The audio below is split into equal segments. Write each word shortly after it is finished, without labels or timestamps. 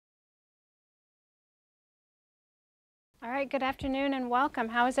All right, good afternoon and welcome.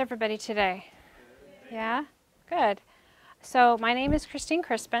 How is everybody today? Yeah? Good. So my name is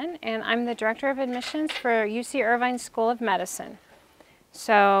Crispen and I'm the Director of Admissions for UC Irvine School of Medicine.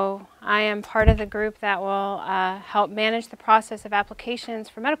 So I am part of the group that will help manage the process of applications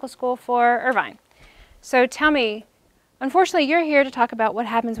for medical school for Irvine. So tell me, unfortunately you're here to talk about what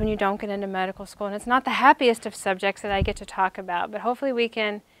happens when you don't get into medical school, and it's not the happiest of subjects that I get to talk about, but hopefully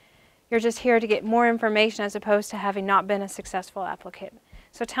you're just here to get more information as opposed to having not been a successful applicant.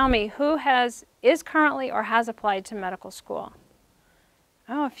 So tell me, who is currently or has applied to medical school?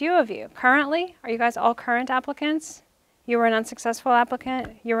 Oh, a few of you. Currently? Are you guys all current applicants? You were an unsuccessful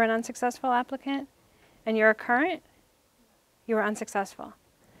applicant? You were an unsuccessful applicant? And you're a current? You were unsuccessful.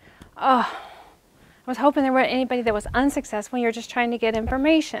 Oh, I was hoping there weren't anybody that was unsuccessful. You're just trying to get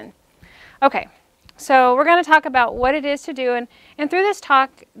information. Okay. So we're going to talk about what it is to do, and through this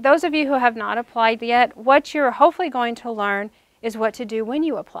talk, those of you who have not applied yet, what you're hopefully going to learn is what to do when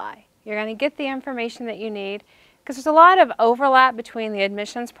you apply. You're going to get the information that you need, because there's a lot of overlap between the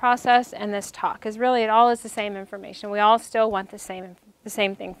admissions process and this talk, because really it all is the same information. We all still want the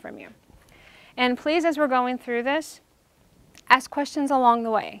same thing from you. And please, as we're going through this, ask questions along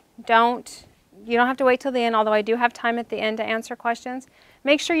the way. You don't have to wait till the end, although I do have time at the end to answer questions.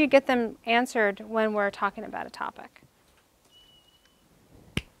 Make sure you get them answered when we're talking about a topic.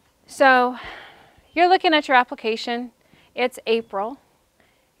 So you're looking at your application. It's April.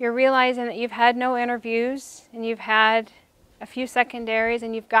 You're realizing that you've had no interviews and you've had a few secondaries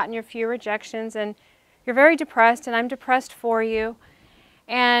and you've gotten your few rejections, and you're very depressed, and I'm depressed for you.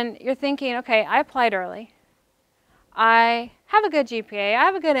 And you're thinking, okay, I applied early. I have a good GPA, I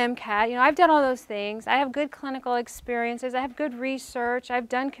have a good MCAT, I've done all those things. I have good clinical experiences, I have good research, I've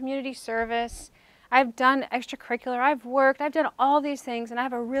done community service, I've done extracurricular, I've worked, I've done all these things, and I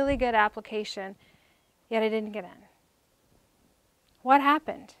have a really good application, yet I didn't get in. What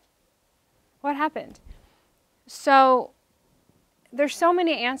happened? What happened? So there's so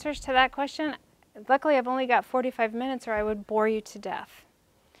many answers to that question. Luckily, I've only got 45 minutes or I would bore you to death.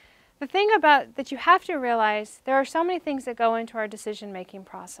 The thing that you have to realize, there are so many things that go into our decision-making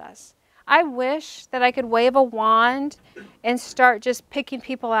process. I wish that I could wave a wand and start just picking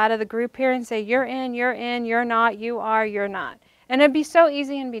people out of the group here and say, you're in, you're not, you are, you're not. And it'd be so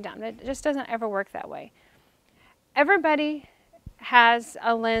easy and be done. It just doesn't ever work that way. Everybody has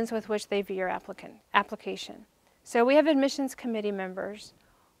a lens with which they view your application. So we have admissions committee members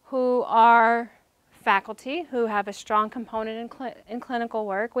who are faculty who have a strong component in clinical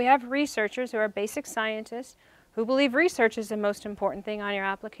work. We have researchers who are basic scientists who believe research is the most important thing on your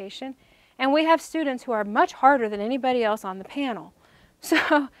application. And we have students who are much harder than anybody else on the panel.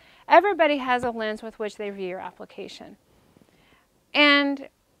 So everybody has a lens with which they view your application. And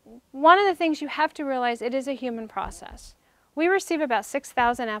one of the things you have to realize, it is a human process. We receive about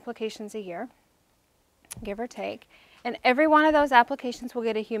 6,000 applications a year, give or take, and every one of those applications will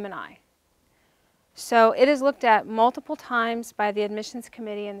get a human eye. So it is looked at multiple times by the admissions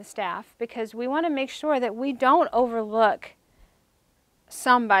committee and the staff, because we want to make sure that we don't overlook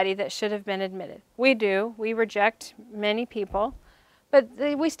somebody that should have been admitted. We do. We reject many people, but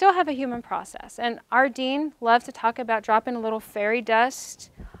we still have a human process. And our dean loves to talk about dropping a little fairy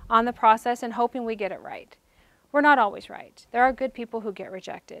dust on the process and hoping we get it right. We're not always right. There are good people who get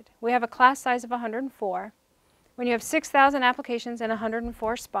rejected. We have a class size of 104. When you have 6,000 applications and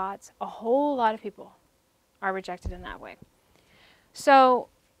 104 spots, a whole lot of people are rejected in that way. So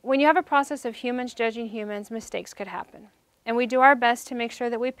when you have a process of humans judging humans, mistakes could happen. And we do our best to make sure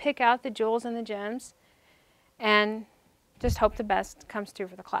that we pick out the jewels and the gems and just hope the best comes through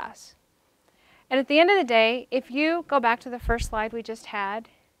for the class. And at the end of the day, if you go back to the first slide we just had,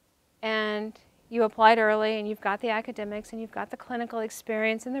 and you applied early and you've got the academics and you've got the clinical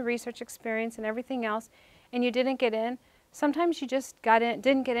experience and the research experience and everything else, and you didn't get in, sometimes you just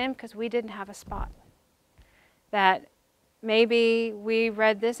didn't get in because we didn't have a spot. That maybe we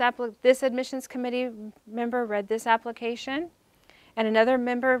read this admissions committee member read this application, and another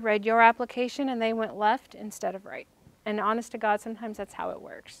member read your application and they went left instead of right. And honest to God, sometimes that's how it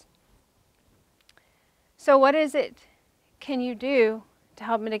works. So what can you do to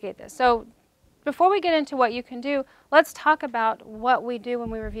help mitigate this? So before we get into what you can do, let's talk about what we do when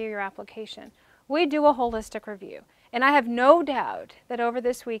we review your application. We do a holistic review. And I have no doubt that over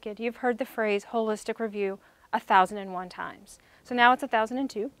this weekend you've heard the phrase holistic review 1,001 times. So now it's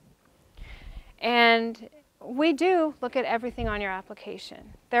 1,002. And we do look at everything on your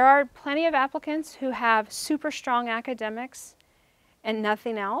application. There are plenty of applicants who have super strong academics and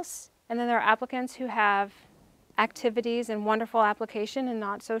nothing else. And then there are applicants who have activities and wonderful application and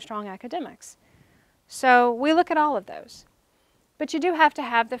not so strong academics. So we look at all of those. But you do have to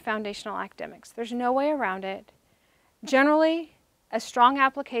have the foundational academics. There's no way around it. Generally, a strong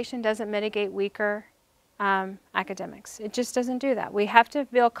application doesn't mitigate weaker academics. It just doesn't do that. We have to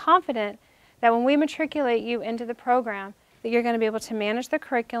feel confident that when we matriculate you into the program, that you're going to be able to manage the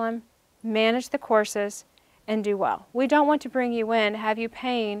curriculum, manage the courses, and do well. We don't want to bring you in, have you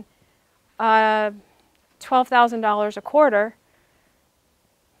paying $12,000 a quarter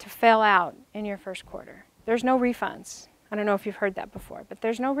to fail out in your first quarter. There's no refunds. I don't know if you've heard that before, but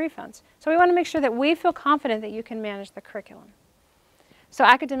there's no refunds. So we want to make sure that we feel confident that you can manage the curriculum. So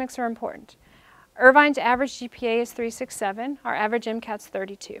academics are important. Irvine's average GPA is 3.67. Our average MCAT's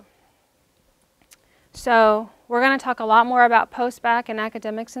 32. So we're going to talk a lot more about post-bac and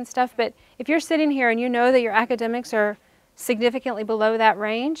academics and stuff, but if you're sitting here and you know that your academics are significantly below that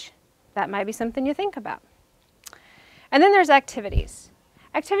range, that might be something you think about. And then there's activities.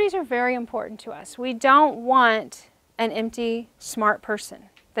 Activities are very important to us. We don't want an empty, smart person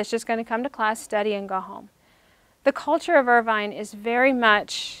that's just going to come to class, study, and go home. The culture of Irvine is very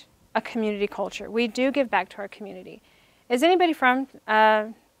much a community culture. We do give back to our community. Is anybody from,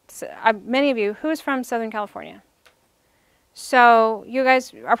 many of you, who is from Southern California? So you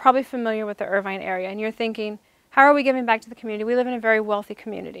guys are probably familiar with the Irvine area, and you're thinking, how are we giving back to the community? We live in a very wealthy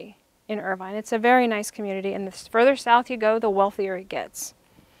community in Irvine. It's a very nice community, and the further south you go, the wealthier it gets.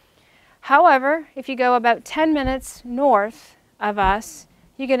 However, if you go about 10 minutes north of us,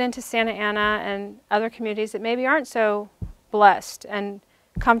 you get into Santa Ana and other communities that maybe aren't so blessed and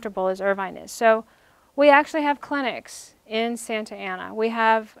comfortable as Irvine is. So we actually have clinics in Santa Ana. We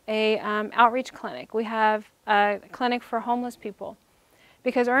have a outreach clinic. We have a clinic for homeless people.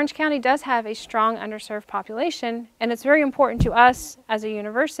 Because Orange County does have a strong underserved population, and it's very important to us as a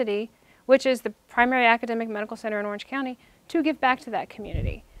university, which is the primary academic medical center in Orange County, to give back to that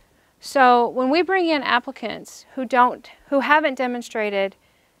community. So when we bring in applicants who haven't demonstrated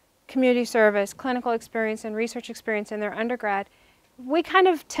community service, clinical experience, and research experience in their undergrad, we kind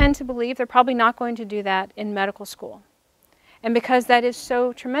of tend to believe they're probably not going to do that in medical school. And because that is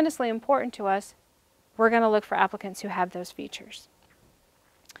so tremendously important to us, we're going to look for applicants who have those features.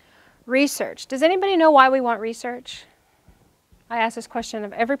 Research. Does anybody know why we want research? I ask this question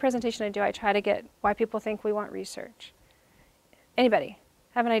of every presentation I do. I try to get why people think we want research. Anybody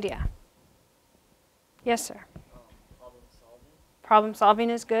have an idea? Yes, sir. Problem solving. Problem solving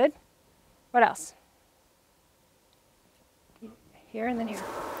is good. What else? Here and then here.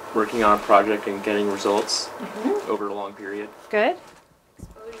 Working on a project and getting results over a long period. Good.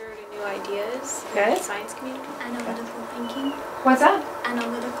 Exposure to new ideas. Good. Science community. Analytical thinking. What's that?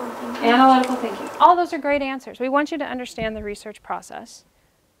 Analytical thinking. Analytical thinking. All those are great answers. We want you to understand the research process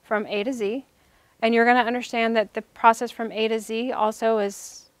from A to Z. And you're going to understand that the process from A to Z also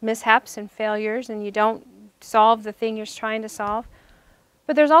is mishaps and failures, and you don't solve the thing you're trying to solve.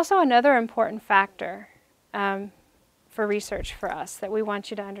 But there's also another important factor for research for us that we want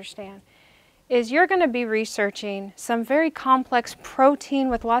you to understand, is you're going to be researching some very complex protein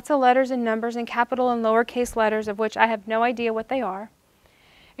with lots of letters and numbers and capital and lowercase letters, of which I have no idea what they are.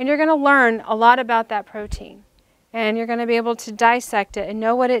 And you're going to learn a lot about that protein. And you're going to be able to dissect it and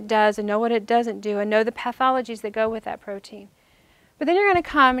know what it does and know what it doesn't do and know the pathologies that go with that protein. But then you're going to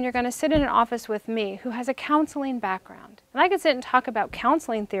come and you're going to sit in an office with me who has a counseling background. And I could sit and talk about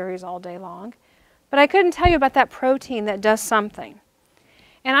counseling theories all day long, but I couldn't tell you about that protein that does something.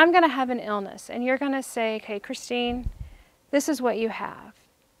 And I'm going to have an illness, and you're going to say, okay, Christine, this is what you have,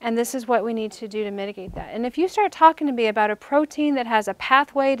 and this is what we need to do to mitigate that. And if you start talking to me about a protein that has a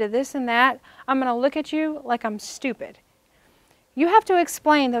pathway to this and that, I'm going to look at you like I'm stupid. You have to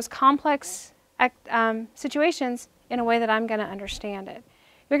explain those complex situations in a way that I'm going to understand it.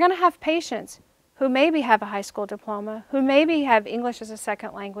 You're going to have patients who maybe have a high school diploma, who maybe have English as a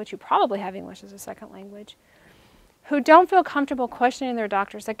second language, you probably have English as a second language, who don't feel comfortable questioning their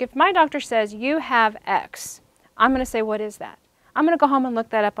doctors. Like if my doctor says, you have X, I'm going to say, what is that? I'm going to go home and look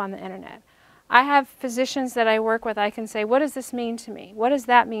that up on the internet. I have physicians that I work with, I can say, what does this mean to me? What does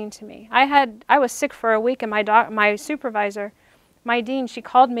that mean to me? I was sick for a week, and my supervisor, my dean, she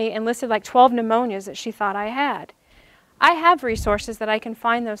called me and listed like 12 pneumonias that she thought I had. I have resources that I can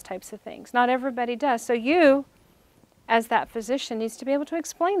find those types of things. Not everybody does. So you, as that physician, needs to be able to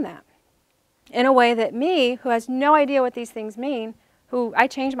explain that in a way that me, who has no idea what these things mean, who I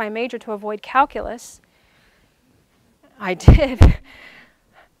changed my major to avoid calculus, I did.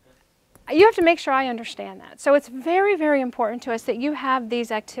 You have to make sure I understand that. So it's very, very important to us that you have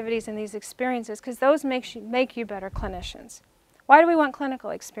these activities and these experiences, because those make you better clinicians. Why do we want clinical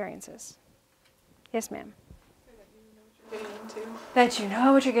experiences? Yes, ma'am. Getting into. That you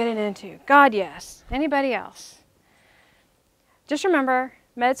know what you're getting into. God, yes. Anybody else? Just remember,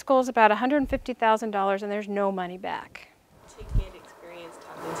 med school is about $150,000 and there's no money back. To get experience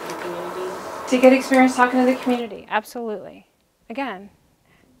talking to the community. To get experience talking to the community, absolutely. Again,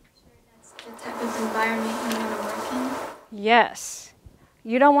 That's the type of environment you want to work in. yes.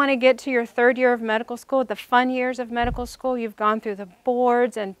 You don't want to get to your third year of medical school, the fun years of medical school. You've gone through the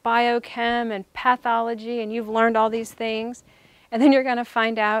boards and biochem and pathology and you've learned all these things. And then you're going to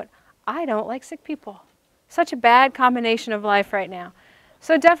find out, I don't like sick people. Such a bad combination of life right now.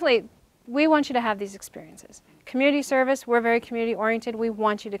 So definitely, we want you to have these experiences. Community service, we're very community oriented. We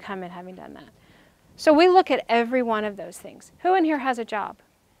want you to come in having done that. So we look at every one of those things. Who in here has a job?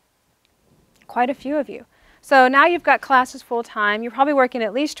 Quite a few of you. So now you've got classes full time. You're probably working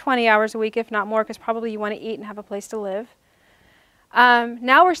at least 20 hours a week, if not more, because probably you want to eat and have a place to live.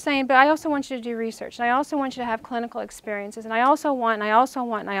 Now we're saying, but I also want you to do research, and I also want you to have clinical experiences, and I also want, and I also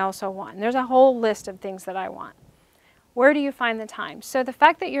want, and I also want. And there's a whole list of things that I want. Where do you find the time? So the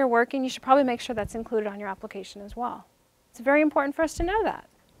fact that you're working, you should probably make sure that's included on your application as well. It's very important for us to know that.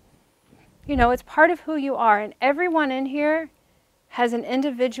 You know, it's part of who you are, and everyone in here has an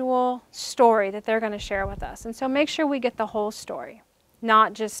individual story that they're going to share with us. And so make sure we get the whole story,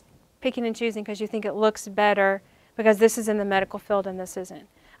 not just picking and choosing because you think it looks better because this is in the medical field and this isn't.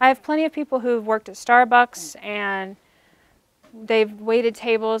 I have plenty of people who've worked at Starbucks and they've waited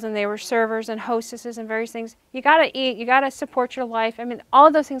tables and they were servers and hostesses and various things. You got to eat, you got to support your life. I mean, all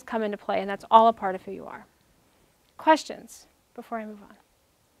of those things come into play and that's all a part of who you are. Questions before I move on?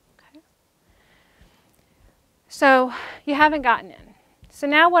 Okay. So you haven't gotten in. So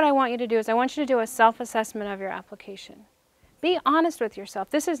now what I want you to do is I want you to do a self-assessment of your application. Be honest with yourself.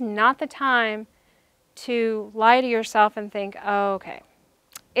 This is not the time to lie to yourself and think, oh, okay,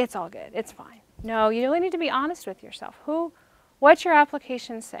 it's all good, it's fine. No, you really need to be honest with yourself. What's your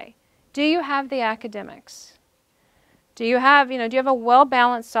application say? Do you have the academics? Do you have a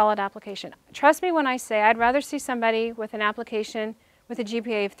well-balanced, solid application? Trust me when I say I'd rather see somebody with an application with a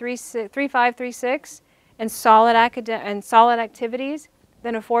GPA of 3.5, 3.6 and solid activities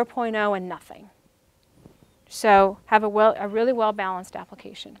than a 4.0 and nothing. So have a really well-balanced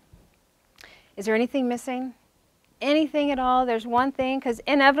application. Is there anything missing? Anything at all? There's one thing, because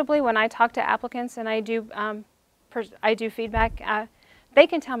inevitably when I talk to applicants and I do feedback, they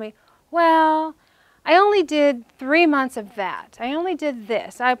can tell me, well, I only did 3 months of that. I only did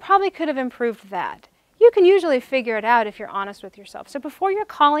this. I probably could have improved that. You can usually figure it out if you're honest with yourself. So before you're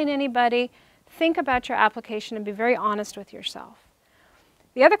calling anybody, think about your application and be very honest with yourself.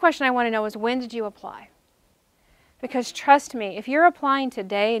 The other question I want to know is, when did you apply? Because trust me, if you're applying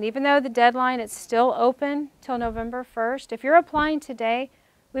today, and even though the deadline is still open till November 1st, if you're applying today,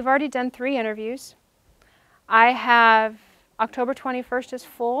 we've already done 3 interviews. I have October 21st is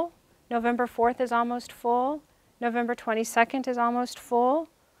full, November 4th is almost full, November 22nd is almost full,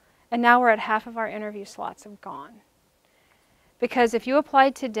 and now we're at half of our interview slots have gone. Because if you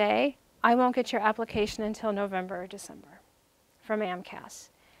applied today, I won't get your application until November or December from AMCAS.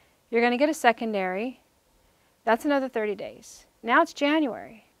 You're going to get a secondary. That's another 30 days. Now it's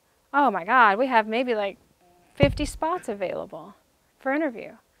January. Oh my God, we have maybe like 50 spots available for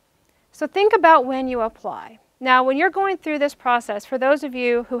interview. So think about when you apply. Now when you're going through this process, for those of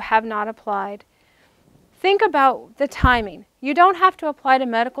you who have not applied, think about the timing. You don't have to apply to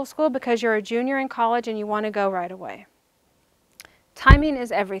medical school because you're a junior in college and you want to go right away. Timing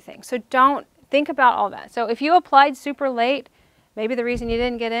is everything. So don't think about all that. So if you applied super late, maybe the reason you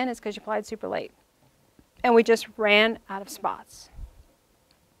didn't get in is because you applied super late. And we just ran out of spots.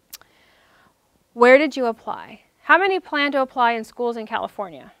 Where did you apply? How many plan to apply in schools in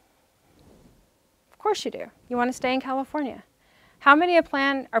California? Of course you do. You want to stay in California. How many are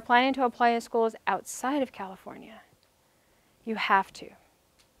planning to apply in schools outside of California? You have to.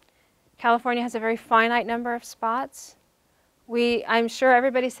 California has a very finite number of spots. I'm sure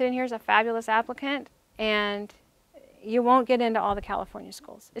everybody sitting here is a fabulous applicant, and you won't get into all the California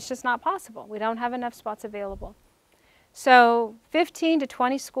schools. It's just not possible. We don't have enough spots available. So 15 to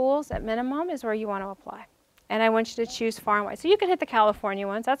 20 schools at minimum is where you want to apply. And I want you to choose far and wide. So you can hit the California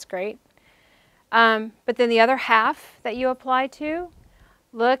ones. That's great. But then the other half that you apply to,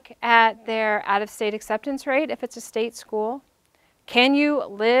 look at their out-of-state acceptance rate if it's a state school. Can you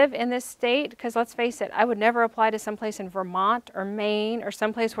live in this state? Because let's face it, I would never apply to someplace in Vermont or Maine or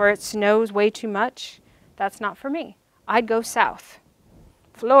someplace where it snows way too much. That's not for me. I'd go south.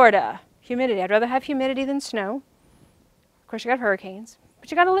 Florida, humidity. I'd rather have humidity than snow. Of course, you got hurricanes. But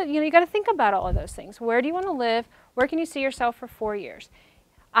you got to live, you got to think about all of those things. Where do you want to live? Where can you see yourself for 4 years?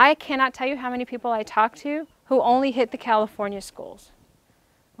 I cannot tell you how many people I talk to who only hit the California schools.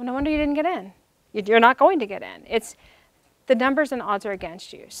 Well, no wonder you didn't get in. You're not going to get in. It's the numbers and odds are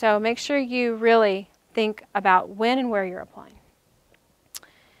against you. So make sure you really think about when and where you're applying.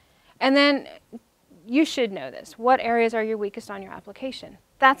 And then you should know this. What areas are your weakest on your application?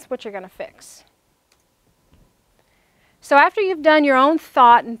 That's what you're going to fix. So after you've done your own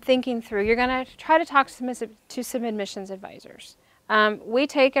thought and thinking through, you're going to try to talk to some admissions advisors. We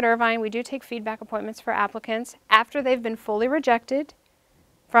take at Irvine, we do take feedback appointments for applicants after they've been fully rejected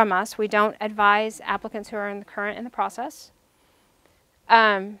from us. We don't advise applicants who are in the process.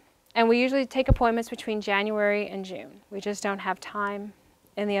 And we usually take appointments between January and June. We just don't have time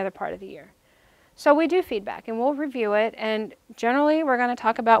in the other part of the year. So we do feedback and we'll review it, and generally we're going to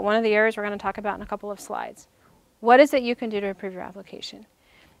talk about one of the areas we're going to talk about in a couple of slides. What is it you can do to improve your application?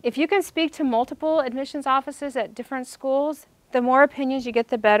 If you can speak to multiple admissions offices at different schools, the more opinions you get,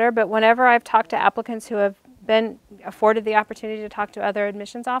 the better. But whenever I've talked to applicants who have been afforded the opportunity to talk to other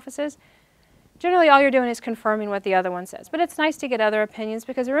admissions offices, generally all you're doing is confirming what the other one says. But it's nice to get other opinions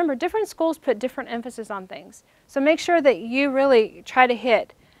because remember, different schools put different emphasis on things. So make sure that you really try to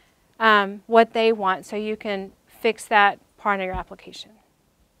hit what they want so you can fix that part of your application.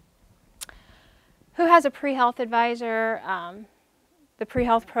 Who has a pre-health advisor? The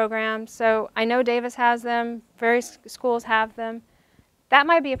pre-health program. So I know Davis has them, various schools have them. That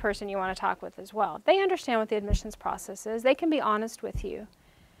might be a person you want to talk with as well. They understand what the admissions process is. They can be honest with you.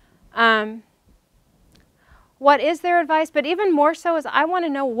 What is their advice? But even more so is I want to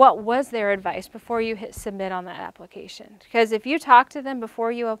know what was their advice before you hit submit on that application. Because if you talked to them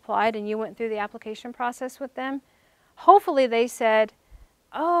before you applied and you went through the application process with them, hopefully they said,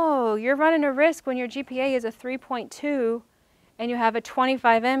 oh, you're running a risk when your GPA is a 3.2 and you have a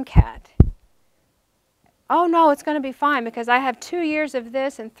 25 MCAT. Oh no, it's going to be fine because I have 2 years of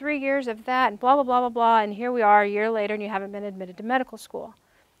this and 3 years of that and blah, blah, blah, blah, blah, and here we are a year later and you haven't been admitted to medical school.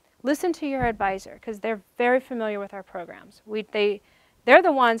 Listen to your advisor because they're very familiar with our programs. They're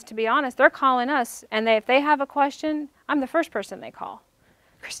the ones, to be honest, they're calling us, and if they have a question, I'm the first person they call.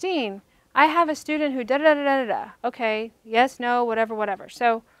 Christine, I have a student who da-da-da-da-da-da. Okay, yes, no, whatever, whatever.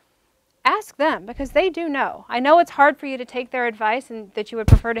 So ask them because they do know. I know it's hard for you to take their advice and that you would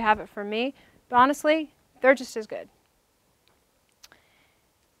prefer to have it from me, but honestly, they're just as good.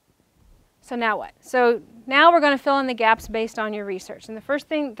 So now what? So now we're going to fill in the gaps based on your research. And the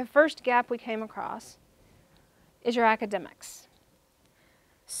first gap we came across is your academics.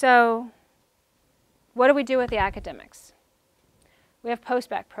 So what do we do with the academics? We have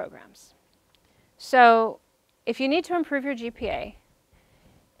post-bac programs. So if you need to improve your GPA,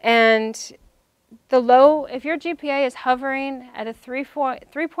 and if your GPA is hovering at a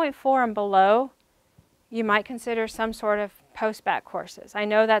 3.4 and below, you might consider some sort of post-bac courses. I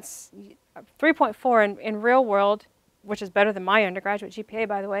know that's 3.4 in real world, which is better than my undergraduate GPA,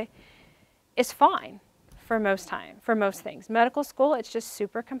 by the way, is fine for most things. Medical school, it's just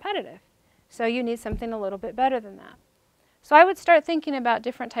super competitive. So you need something a little bit better than that. So I would start thinking about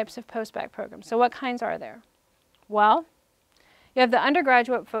different types of post-bac programs. So what kinds are there? Well, you have the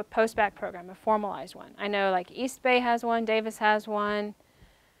undergraduate post-bac program, a formalized one. I know like East Bay has one, Davis has one,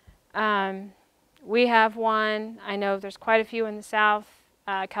 we have one. I know there's quite a few in the South.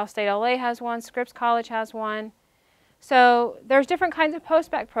 Cal State LA has one, Scripps College has one. So there's different kinds of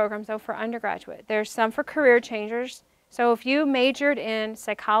post-bac programs though for undergraduate. There's some for career changers. So if you majored in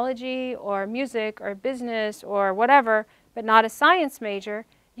psychology or music or business or whatever, but not a science major,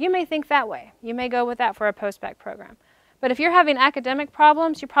 you may think that way. You may go with that for a post-bac program. But if you're having academic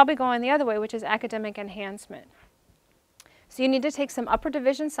problems, you're probably going the other way, which is academic enhancement. So you need to take some upper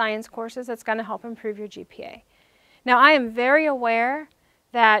division science courses that's going to help improve your GPA. Now I am very aware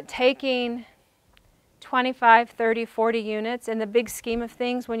that taking 25, 30, 40 units in the big scheme of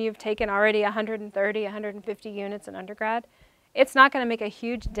things when you've taken already 130, 150 units in undergrad, it's not going to make a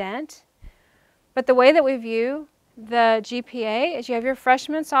huge dent. But the way that we view the GPA is you have your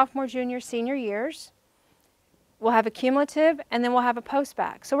freshman, sophomore, junior, senior years. We'll have a cumulative, and then we'll have a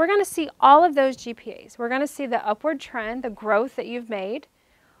post-bac. So we're going to see all of those GPAs. We're going to see the upward trend, the growth that you've made.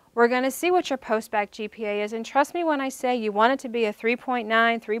 We're going to see what your post-bac GPA is. And trust me when I say you want it to be a 3.9,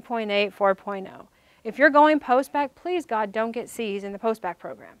 3.8, 4.0. If you're going post-bac, please God, don't get C's in the post-bac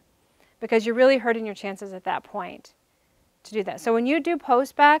program because you're really hurting your chances at that point to do that. So when you do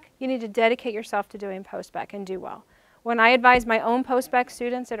post-bac, you need to dedicate yourself to doing post-bac and do well. When I advise my own post-bac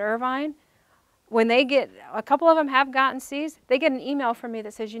students at Irvine, when they get, a couple of them have gotten C's, they get an email from me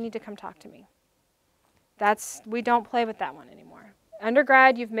that says you need to come talk to me. We don't play with that one anymore.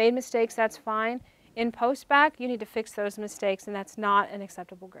 Undergrad, you've made mistakes, that's fine. In post-bac, you need to fix those mistakes, and that's not an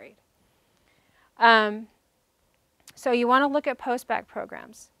acceptable grade. So you want to look at post-bac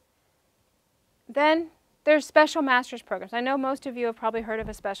programs. Then there's special master's programs. I know most of you have probably heard of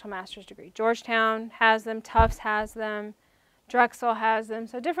a special master's degree. Georgetown has them, Tufts has them, Drexel has them.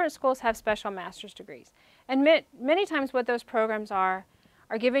 So different schools have special master's degrees. And many times what those programs are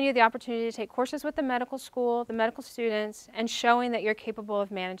giving you the opportunity to take courses with the medical school, the medical students, and showing that you're capable of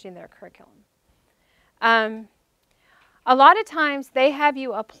managing their curriculum. A lot of times they have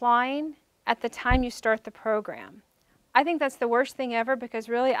you applying at the time you start the program. I think that's the worst thing ever because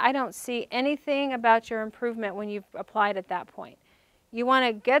really I don't see anything about your improvement when you've applied at that point. You want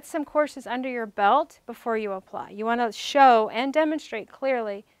to get some courses under your belt before you apply. You want to show and demonstrate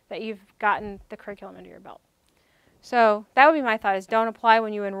clearly that you've gotten the curriculum under your belt. So that would be my thought, is don't apply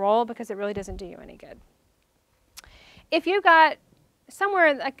when you enroll because it really doesn't do you any good. If you got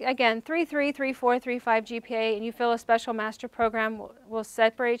somewhere, again, 3.3, 3.4, 3.5 GPA and you feel a special master program will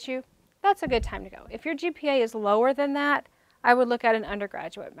separate you, that's a good time to go. If your GPA is lower than that, I would look at an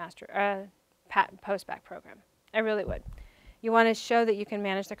undergraduate post-bac program. I really would. You want to show that you can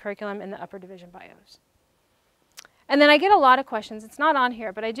manage the curriculum in the upper division bios. And then I get a lot of questions. It's not on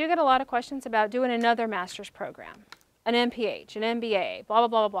here, but I do get a lot of questions about doing another master's program, an MPH, an MBA, blah, blah,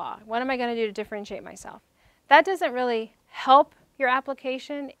 blah, blah, blah. What am I going to do to differentiate myself? That doesn't really help your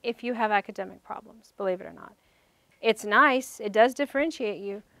application if you have academic problems, believe it or not. It's nice. It does differentiate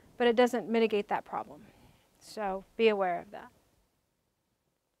you, but it doesn't mitigate that problem. So be aware of that.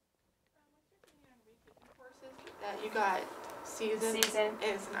 Courses that you got season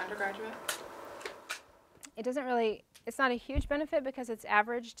as an undergraduate? It doesn't really, it's not a huge benefit because it's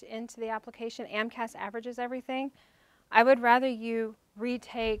averaged into the application. AMCAS averages everything. I would rather you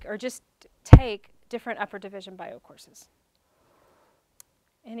retake or just take different upper division bio courses.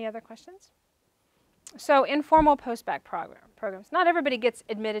 Any other questions? So informal post-bac programs. Not everybody gets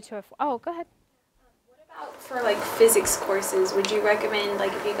admitted to oh, go ahead. What about for like physics courses? Would you recommend,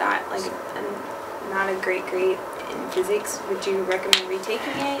 like if you got like not a great grade in physics, would you recommend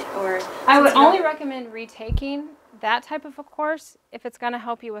retaking it? Or I would only recommend retaking that type of a course if it's going to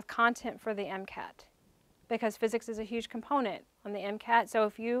help you with content for the MCAT, because physics is a huge component on the MCAT. So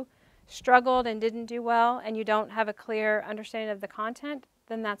if you struggled and didn't do well and you don't have a clear understanding of the content,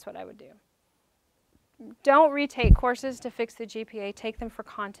 then that's what I would do. Don't retake courses to fix the GPA. Take them for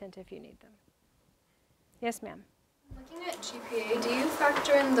content if you need them. Yes, ma'am. Looking at GPA, do you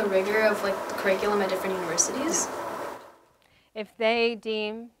factor in the rigor of like the curriculum at different universities? No. If they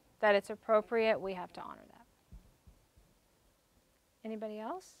deem that it's appropriate, we have to honor that. Anybody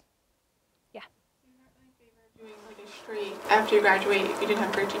else? Yeah. You're not really in favor of doing like a straight, after you graduate, if you didn't have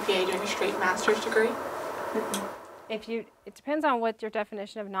a great GPA, doing a straight master's degree? It depends on what your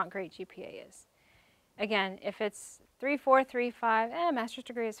definition of not great GPA is. Again, if it's 3.4, 3.5, master's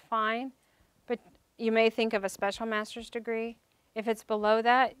degree is fine, but you may think of a special master's degree. If it's below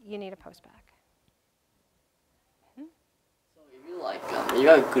that, you need a post-bac. So if you you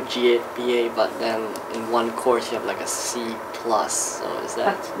got a good GPA, but then in one course you have like a C+, so is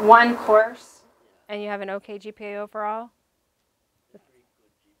that... That's one course, and you have an okay GPA overall?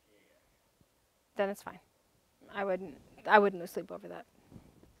 Then it's fine. I wouldn't lose sleep over that.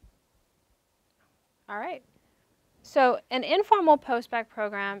 All right. So an informal post-bac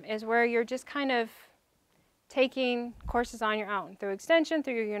program is where you're just kind of taking courses on your own through extension,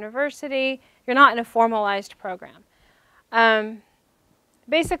 through your university. You're not in a formalized program.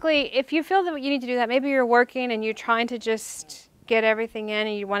 Basically, if you feel that you need to do that, maybe you're working and you're trying to just get everything in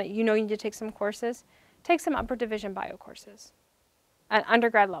and you need to take some courses, take some upper division bio courses at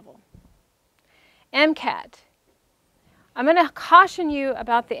undergrad level. MCAT. I'm going to caution you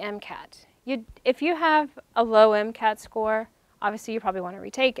about the MCAT. If you have a low MCAT score, obviously you probably want to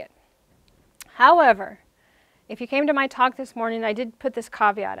retake it. However, if you came to my talk this morning, I did put this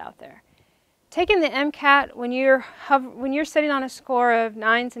caveat out there. Taking the MCAT when you're sitting on a score of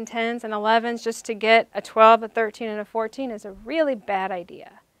 9s and 10s and 11s just to get a 12, a 13, and a 14 is a really bad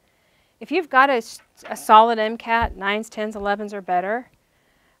idea. If you've got a solid MCAT, 9s, 10s, 11s or better,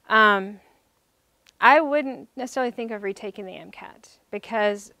 I wouldn't necessarily think of retaking the MCAT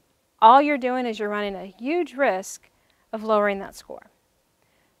because all you're doing is you're running a huge risk of lowering that score.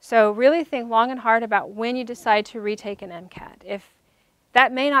 So really think long and hard about when you decide to retake an MCAT. If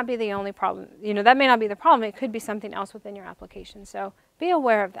that may not be the only problem, that may not be the problem. It could be something else within your application. So be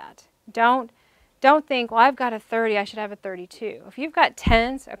aware of that. Don't think, well, I've got a 30, I should have a 32. If you've got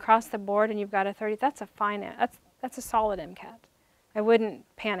 10s across the board and you've got a 30, that's a fine, that's a solid MCAT. I wouldn't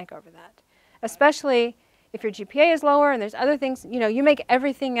panic over that, especially if your GPA is lower and there's other things, you make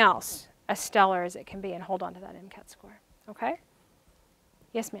everything else as stellar as it can be and hold on to that MCAT score. Okay?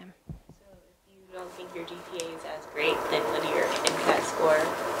 Yes, ma'am. So if you you don't think your GPA is as great, then would your MCAT score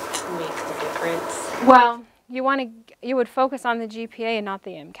make the difference? Well, you would focus on the GPA and not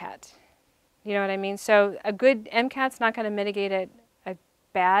the MCAT. You know what I mean? So a good MCAT's not going to mitigate a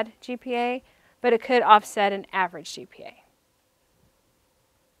bad GPA, but it could offset an average GPA.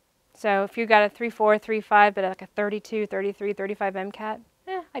 So if you got a 3.4, 3.5, but like a 32, 33, 35 MCAT,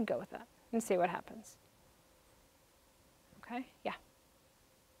 I'd go with that and see what happens. Okay? Yeah.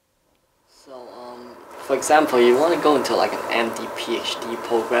 So, for example, you want to go into like an MD PhD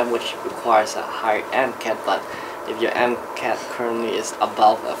program, which requires a higher MCAT, but if your MCAT currently is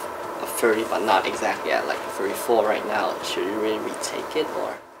above a 30, but not exactly at like a 34 right now, should you really retake it,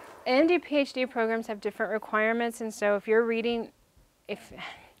 or? MD PhD programs have different requirements, and so if you're reading,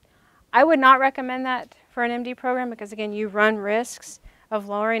 I would not recommend that for an MD program because, again, you run risks of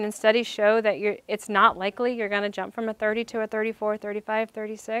lowering, and studies show that it's not likely you're going to jump from a 30 to a 34, 35,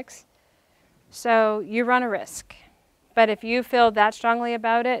 36. So you run a risk. But if you feel that strongly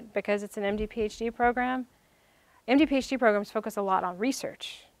about it because it's an MD PhD program, MD PhD programs focus a lot on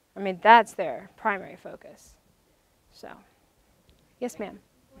research. I mean, that's their primary focus. So, yes, ma'am.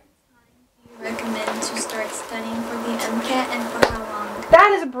 What time do you recommend to start studying for the MCAT and for how long?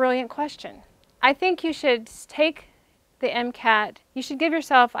 That is a brilliant question. I think you should take the MCAT, you should give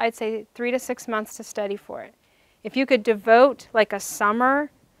yourself, I'd say, 3 to 6 months to study for it. If you could devote like a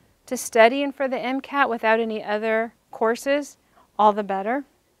summer to studying for the MCAT without any other courses, all the better.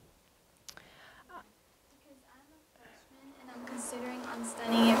 Because I'm a freshman and I'm considering on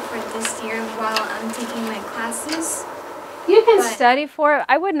studying it for this year while I'm taking my classes. You can study for it.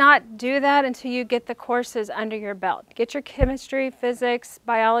 I would not do that until you get the courses under your belt. Get your chemistry, physics,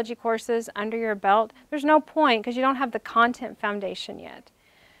 biology courses under your belt. There's no point because you don't have the content foundation yet.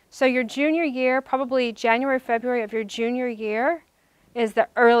 So your junior year, probably January, February of your junior year, is the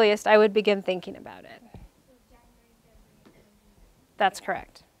earliest I would begin thinking about it. That's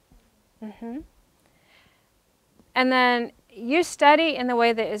correct. And then you study in the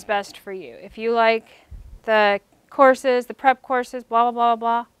way that is best for you. If you like the courses, the prep courses, blah, blah, blah,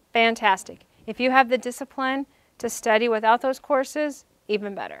 blah, fantastic. If you have the discipline to study without those courses,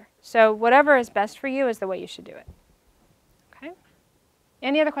 even better. So whatever is best for you is the way you should do it. Okay?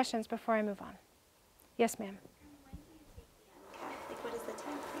 Any other questions before I move on? Yes, ma'am. Like, what is the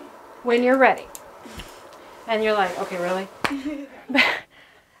time frame? When you're ready. And you're like, okay, really?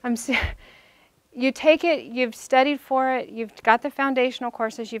 You take it, you've studied for it, you've got the foundational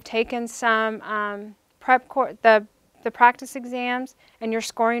courses, you've taken some the practice exams, and you're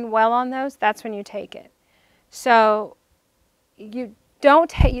scoring well on those, that's when you take it. So you don't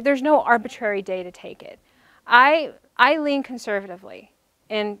take, there's no arbitrary day to take it. I lean conservatively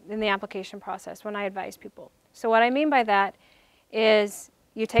in the application process when I advise people. So what I mean by that is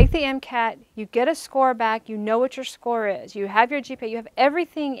you take the MCAT, you get a score back, you know what your score is, you have your GPA, you have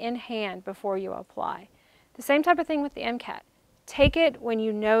everything in hand before you apply. The same type of thing with the MCAT. Take it when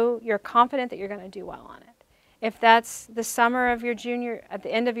you know you're confident that you're going to do well on it. If that's the summer of your at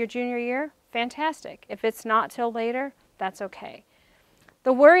the end of your junior year, fantastic. If it's not till later, that's okay.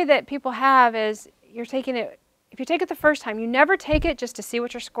 The worry that people have is you're taking it, if you take it the first time, you never take it just to see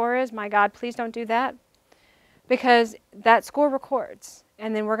what your score is. My God, please don't do that. Because that score records,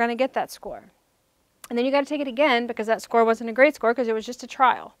 and then we're going to get that score. And then you got to take it again because that score wasn't a great score because it was just a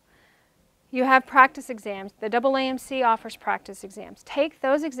trial. You have practice exams. The AAMC offers practice exams. Take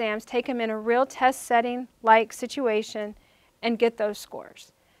those exams, take them in a real test setting like situation, and get those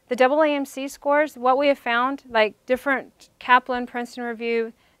scores. The AAMC scores, what we have found, like different Kaplan, Princeton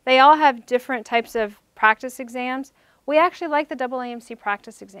Review, they all have different types of practice exams. We actually like the AAMC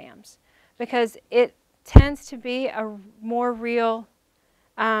practice exams because it tends to be a more real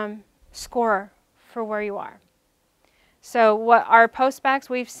score for where you are. So what our postbacks,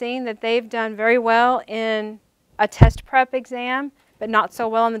 we've seen that they've done very well in a test prep exam, but not so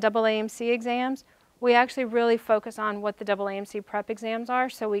well in the AAMC exams. We actually really focus on what the AAMC prep exams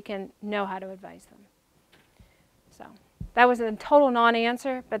are so we can know how to advise them. So that was a total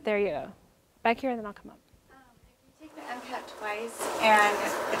non-answer, but there you go. Back here, then I'll come up. If you take the MCAT twice and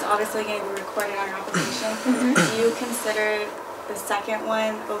it's obviously going to be recorded on your application, do you consider the second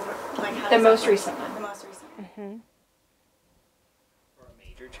one over, like how The most recent one. The most recent one.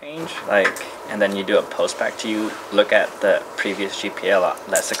 Change, and then you do a postback, do you look at the previous GPA a lot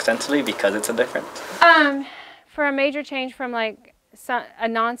less extensively because it's a difference? For a major change from like a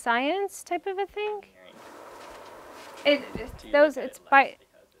non-science type of a thing,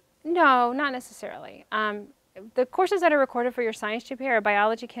 no, not necessarily. The courses that are recorded for your science GPA are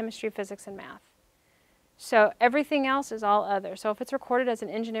biology, chemistry, physics, and math. So everything else is all other. So if it's recorded as an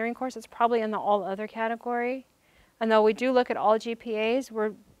engineering course, it's probably in the all other category. And though we do look at all GPAs,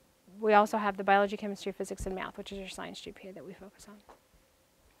 we also have the biology, chemistry, physics, and math, which is your science GPA that we focus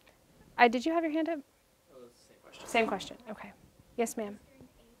on. Did you have your hand up? Same question. Same question. Okay. Yes, ma'am.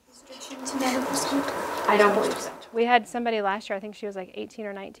 Restriction to medical school? I don't believe so. We had somebody last year, I think she was like 18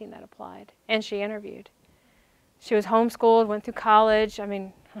 or 19 that applied, and she interviewed. She was homeschooled, went through college. I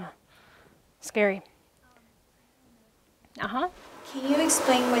mean, scary. Uh-huh. Can you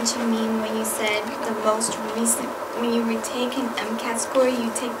explain what you mean when you said the most recent, when you retake an MCAT score,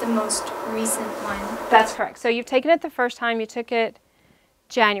 you take the most recent one? That's correct. So you've taken it the first time, you took it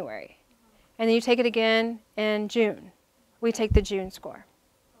January, and then you take it again in June. We take the June score.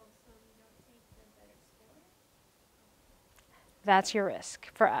 That's your risk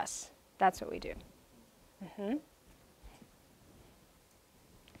for us. That's what we do.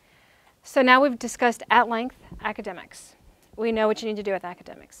 So now we've discussed at length academics. We know what you need to do with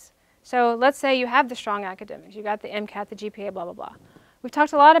academics. So let's say you have the strong academics. You got the MCAT, the GPA, blah, blah, blah. We've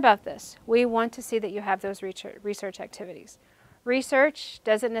talked a lot about this. We want to see that you have those research activities. Research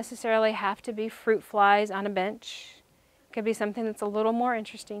doesn't necessarily have to be fruit flies on a bench. It could be something that's a little more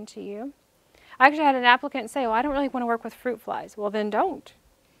interesting to you. I actually had an applicant say, well, I don't really want to work with fruit flies. Well, then don't.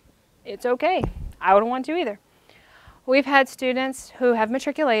 It's okay. I wouldn't want to either. We've had students who have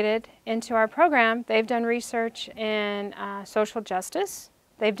matriculated into our program. They've done research in social justice.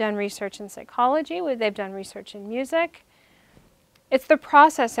 They've done research in psychology. They've done research in music. It's the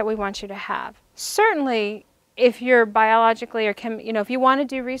process that we want you to have. Certainly, if you're biologically or if you want to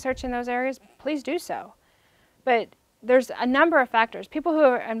do research in those areas, please do so. But there's a number of factors. People who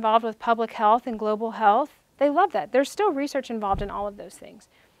are involved with public health and global health, they love that. There's still research involved in all of those things.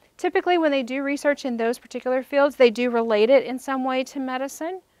 Typically, when they do research in those particular fields, they do relate it in some way to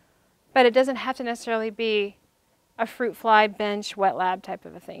medicine, but it doesn't have to necessarily be a fruit fly, bench, wet lab type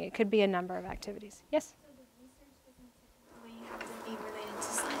of a thing. It could be a number of activities. Yes? So the research doesn't typically have to be related to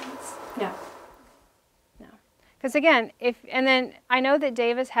science? No. No. Because again, and then I know that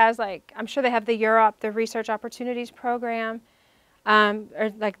Davis has I'm sure they have the Europe, the Research Opportunities Program,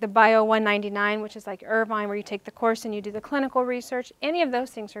 or like the Bio 199, which is like Irvine, where you take the course and you do the clinical research. Any of those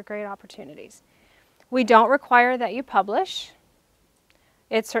things are great opportunities. We don't require that you publish.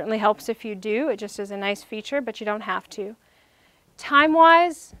 It certainly helps if you do. It just is a nice feature, but you don't have to.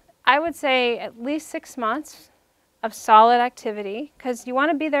 Time-wise, I would say at least 6 months of solid activity, because you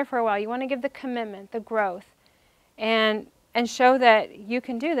want to be there for a while. You want to give the commitment, the growth, and show that you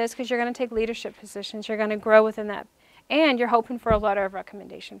can do this, because you're going to take leadership positions. You're going to grow within that. And you're hoping for a letter of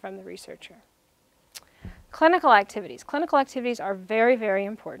recommendation from the researcher. Clinical activities. Clinical activities are very, very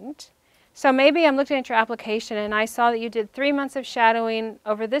important. So maybe I'm looking at your application and I saw that you did 3 months of shadowing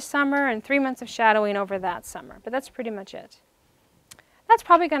over this summer and 3 months of shadowing over that summer. But that's pretty much it. That's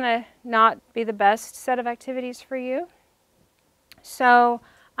probably going to not be the best set of activities for you. So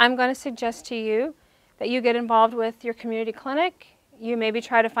I'm going to suggest to you that you get involved with your community clinic. You maybe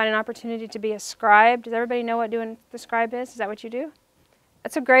try to find an opportunity to be a scribe. Does everybody know what doing the scribe is? Is that what you do?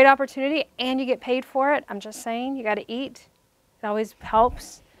 That's a great opportunity, and you get paid for it. I'm just saying, you got to eat. It always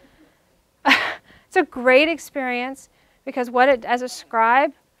helps. It's a great experience because as a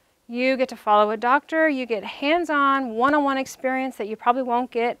scribe, you get to follow a doctor. You get hands-on, one-on-one experience that you probably won't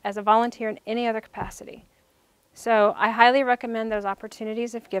get as a volunteer in any other capacity. So I highly recommend those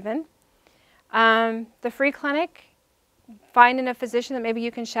opportunities if given. The free clinic, finding a physician that maybe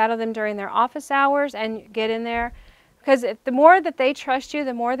you can shadow them during their office hours and get in there. Because the more that they trust you,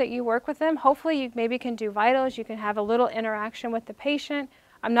 the more that you work with them, hopefully you maybe can do vitals, you can have a little interaction with the patient.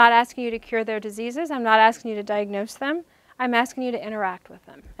 I'm not asking you to cure their diseases. I'm not asking you to diagnose them. I'm asking you to interact with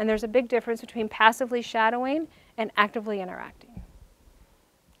them. And there's a big difference between passively shadowing and actively interacting.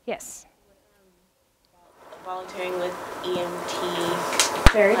 Yes? Volunteering with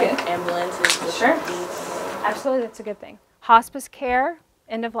EMT, Very good. ambulances. Sure. Absolutely, that's a good thing. Hospice care,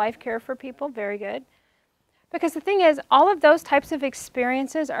 end-of-life care for people, very good. Because the thing is, all of those types of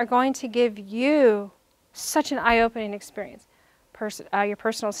experiences are going to give you such an eye-opening experience. Your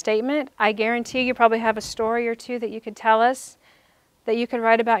personal statement, I guarantee you probably have a story or two that you could tell us that you could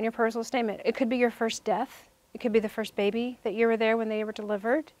write about in your personal statement. It could be your first death. It could be the first baby that you were there when they were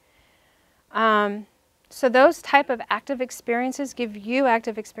delivered. So those type of active experiences give you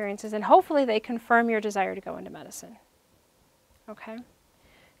active experiences, and hopefully they confirm your desire to go into medicine. Okay?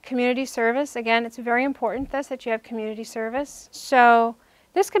 Community service, again, it's very important that you have community service. So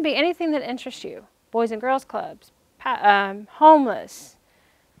this could be anything that interests you. Boys and Girls Clubs, homeless,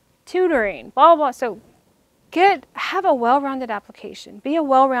 tutoring, blah, blah, blah. So have a well-rounded application. Be a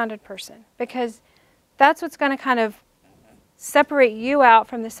well-rounded person, because That's what's going to kind of separate you out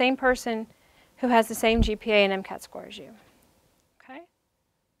from the same person who has the same GPA and MCAT score as you. Okay?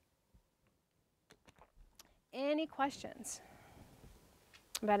 Any questions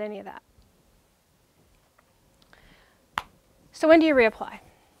about any of that? So when do you reapply?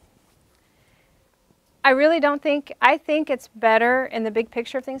 I really don't think, I think it's better in the big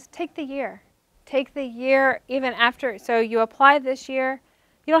picture of things, take the year. Take the year even after, so you apply this year,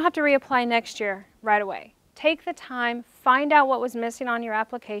 you don't have to reapply next year right away. Take the time, find out what was missing on your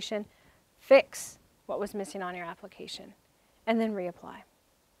application, fix what was missing on your application, and then reapply.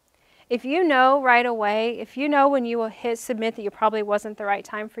 If you know right away, if you know when you will hit submit that you probably wasn't the right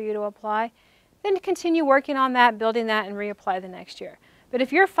time for you to apply, then continue working on that, building that, and reapply the next year. But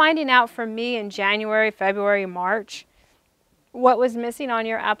if you're finding out from me in January, February, March, what was missing on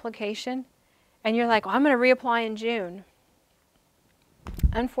your application, and you're like, well, I'm going to reapply in June,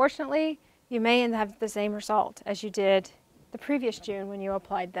 unfortunately, you may have the same result as you did the previous June when you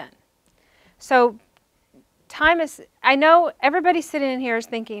applied then. So time is, I know everybody sitting in here is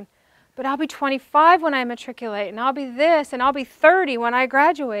thinking, but I'll be 25 when I matriculate, and I'll be this, and I'll be 30 when I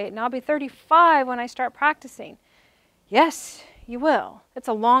graduate, and I'll be 35 when I start practicing. Yes, you will. It's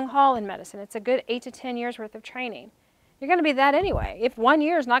a long haul in medicine. It's a good 8 to 10 years worth of training. You're going to be that anyway. If 1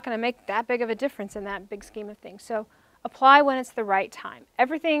 year is not going to make that big of a difference in that big scheme of things. So apply when it's the right time.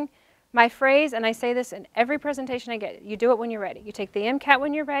 Everything, my phrase, and I say this in every presentation I get, you do it when you're ready. You take the MCAT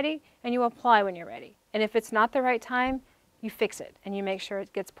when you're ready, and you apply when you're ready. And if it's not the right time, you fix it, and you make sure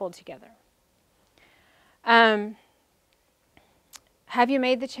it gets pulled together. Have you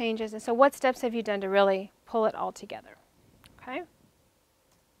made the changes? And so what steps have you done to really pull it all together? Okay.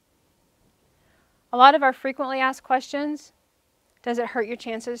 A lot of our frequently asked questions, does it hurt your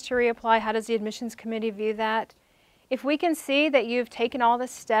chances to reapply? How does the admissions committee view that? If we can see that you've taken all the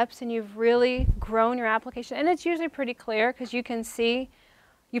steps and you've really grown your application, and it's usually pretty clear because you can see,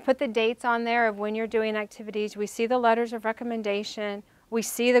 you put the dates on there of when you're doing activities, we see the letters of recommendation, we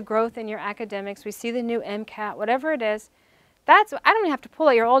see the growth in your academics, we see the new MCAT, whatever it is, that's, I don't even have to pull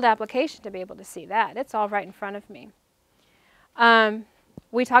out your old application to be able to see that. It's all right in front of me.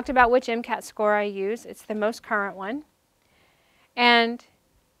 We talked about which MCAT score I use. It's the most current one. And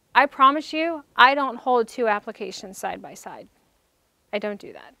I promise you, I don't hold two applications side by side. I don't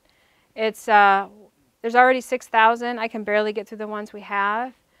do that. It's, there's already 6,000. I can barely get through the ones we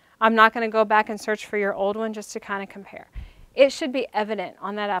have. I'm not going to go back and search for your old one just to kind of compare. It should be evident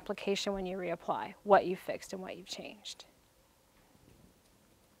on that application when you reapply what you fixed and what you've changed.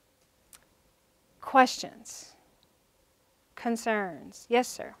 Questions? Concerns? Yes,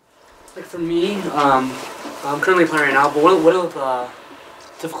 sir. Like for me, I'm currently applying right now, but one of the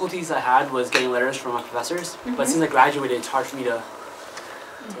difficulties I had was getting letters from my professors. But since I graduated, it's hard for me to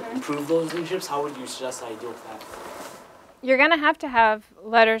improve those relationships. How would you suggest I deal with that? You're going to have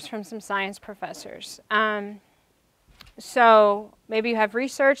letters from some science professors. So maybe you have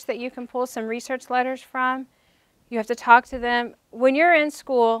research that you can pull some research letters from. You have to talk to them. When you're in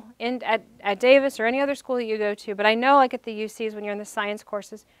school, at Davis or any other school that you go to, but I know like at the UCs when you're in the science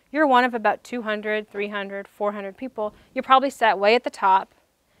courses, you're one of about 200, 300, 400 people. You're probably sat way at the top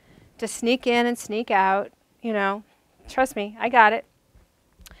to sneak in and sneak out, you know. Trust me, I got it.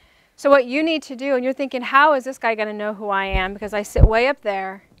 So what you need to do, and you're thinking, how is this guy going to know who I am? Because I sit way up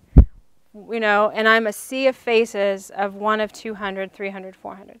there, you know, and I'm a sea of faces of one of 200, 300,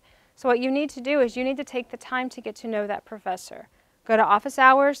 400. So what you need to do is you need to take the time to get to know that professor. Go to office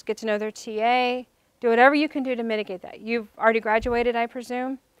hours, get to know their TA, do whatever you can do to mitigate that. You've already graduated, I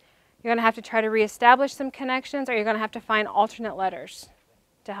presume. You're going to have to try to reestablish some connections, or you're going to have to find alternate letters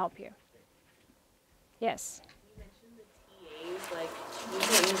to help you. Yes? You mentioned the TAs, like, you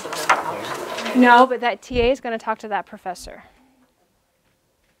can't use them as an option. No, but that TA is going to talk to that professor.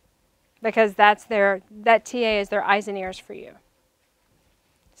 Because that TA is their eyes and ears for you.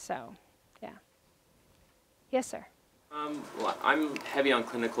 So, yeah. Yes, sir. Well, I'm heavy on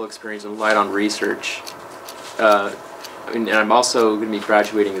clinical experience and light on research. And I'm also going to be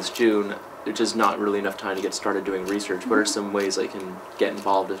graduating this June. There's just not really enough time to get started doing research. What are some ways I can get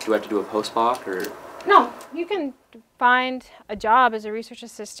involved? Do I have to do a postdoc or? No, you can find a job as a research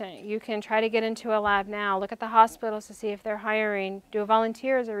assistant. You can try to get into a lab now. Look at the hospitals to see if they're hiring. Do a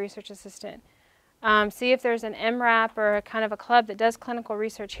volunteer as a research assistant. See if there's an MRAP or a kind of a club that does clinical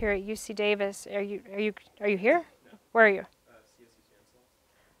research here at UC Davis. Are you here? No. Where are you?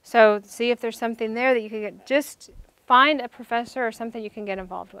 So see if there's something there that you can get. Just find a professor or something you can get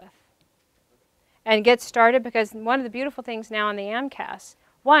involved with. And get started, because one of the beautiful things now on the AMCAS,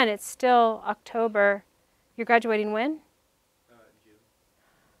 one, it's still October. You're graduating when? June.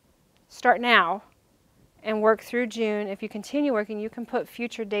 Start now. and work through June. If you continue working, you can put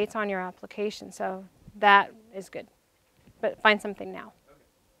future dates on your application. So that is good. But find something now.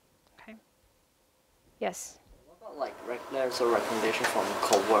 Okay. Yes? What about like letters of recommendation from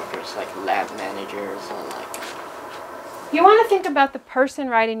co-workers, like lab managers or like... You want to think about the person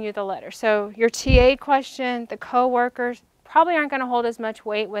writing you the letter. So your TA question, the co-workers, probably aren't going to hold as much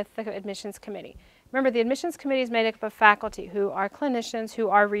weight with the admissions committee. Remember, the admissions committee is made up of faculty who are clinicians, who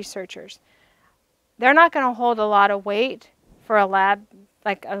are researchers. They're not going to hold a lot of weight for a lab,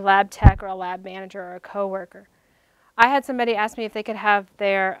 like a lab tech or a lab manager or a co-worker. I had somebody ask me if they could have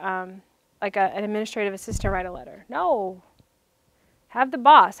their, like an administrative assistant write a letter. No. Have the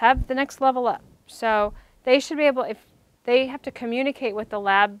boss, have the next level up. So they should be able, if they have to communicate with the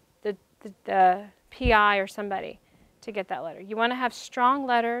lab, the PI or somebody to get that letter. You want to have strong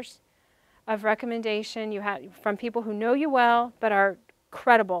letters of recommendation you have from people who know you well but are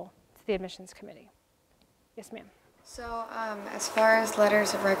credible to the admissions committee. Yes, ma'am. So as far as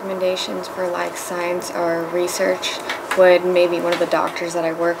letters of recommendations for like science or research, would maybe one of the doctors that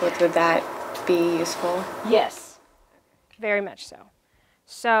I work with, would that be useful? Yes, very much so.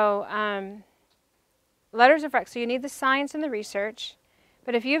 So letters of rec, so you need the science and the research,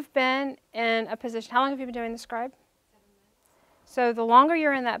 but if you've been in a position, how long have you been doing the scribe? 7 months. So the longer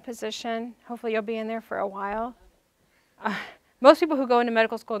you're in that position, hopefully you'll be in there for a while. Most people who go into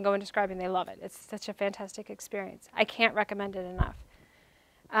medical school and go into scribing, they love it. It's such a fantastic experience. I can't recommend it enough.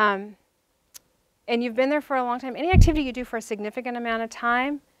 And you've been there for a long time. Any activity you do for a significant amount of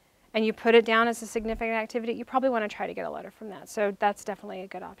time and you put it down as a significant activity, you probably want to try to get a letter from that. So that's definitely a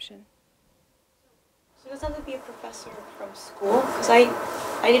good option. So does that have to be a professor from school? Because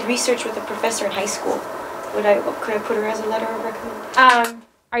I did research with a professor in high school. Could I put her as a letter of recommendation?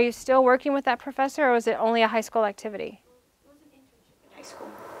 Are you still working with that professor, or was it only a high school activity? High school.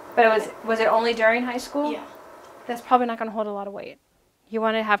 But was it only during high school? Yeah. That's probably not going to hold a lot of weight. You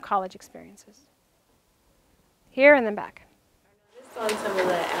want to have college experiences. Here and then back. Just on some of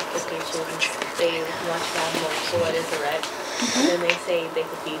the applications, they want to have multiple letters of rec, and then they say they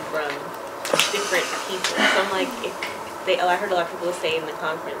could be from different people. So I'm like, I heard a lot of people say in the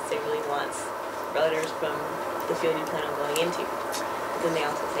conference they really want letters from the field you plan on going into. But then they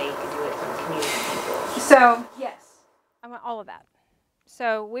also say you could do it from community people. So yes, I want all of that.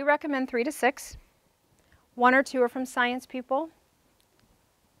 So we recommend 3 to 6. 1 or 2 are from science people.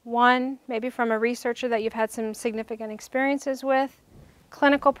 1 maybe from a researcher that you've had some significant experiences with.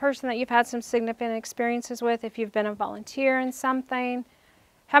 Clinical person that you've had some significant experiences with if you've been a volunteer in something.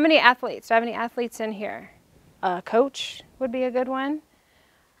 How many athletes? Do I have any athletes in here? A coach would be a good one.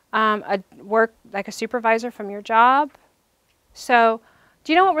 Like a supervisor from your job. So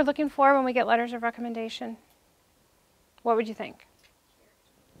do you know what we're looking for when we get letters of recommendation? What would you think?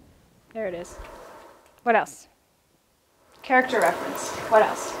 There it is. What else? Character reference. What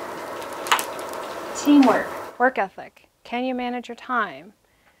else? Teamwork. Work ethic. Can you manage your time?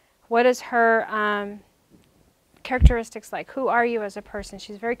 What is her characteristics like? Who are you as a person?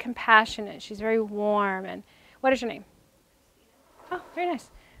 She's very compassionate. She's very warm. And what is your name? Oh, very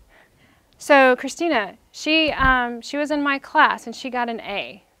nice. So Christina, she was in my class and she got an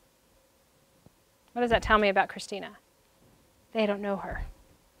A. What does that tell me about Christina? They don't know her.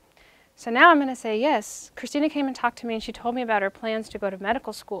 So now I'm going to say, yes, Christina came and talked to me and she told me about her plans to go to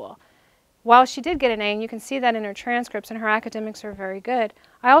medical school. While she did get an A, and you can see that in her transcripts and her academics are very good,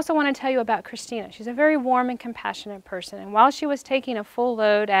 I also want to tell you about Christina. She's a very warm and compassionate person. And while she was taking a full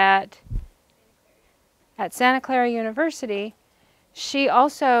load at Santa Clara University, she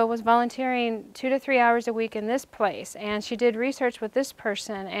also was volunteering 2 to 3 hours a week in this place. And she did research with this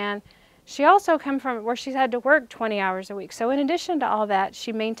person. And she also come from where she's had to work 20 hours a week. So in addition to all that,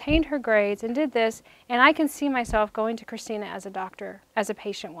 she maintained her grades and did this. And I can see myself going to Christina as a doctor, as a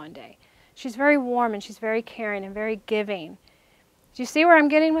patient one day. She's very warm and she's very caring and very giving. Do you see where I'm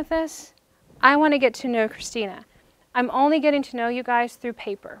getting with this? I want to get to know Christina. I'm only getting to know you guys through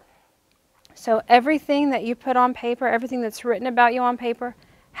paper. So everything that you put on paper, everything that's written about you on paper,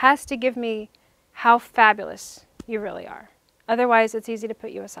 has to give me how fabulous you really are. Otherwise, it's easy to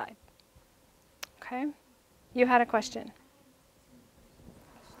put you aside. Okay? You had a question.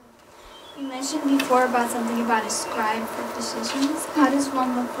 You mentioned before about something about a scribe for physicians. How does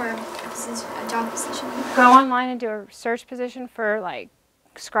one look for a job position? Go online and do a search position for like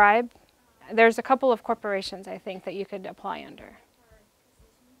scribe. There's a couple of corporations I think that you could apply under.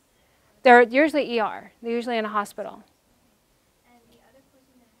 They're usually ER. They're usually in a hospital.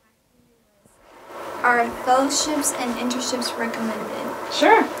 Are fellowships and internships recommended?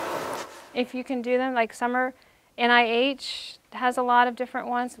 Sure. If you can do them, like NIH has a lot of different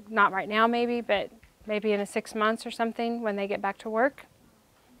ones. Not right now maybe, but maybe in 6 months or something when they get back to work.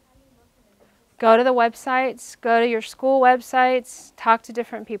 Go to the websites, go to your school websites, talk to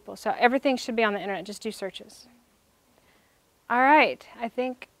different people. So everything should be on the internet, just do searches. All right, I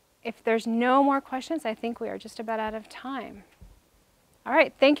think if there's no more questions, I think we are just about out of time. All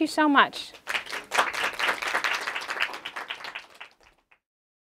right, thank you so much.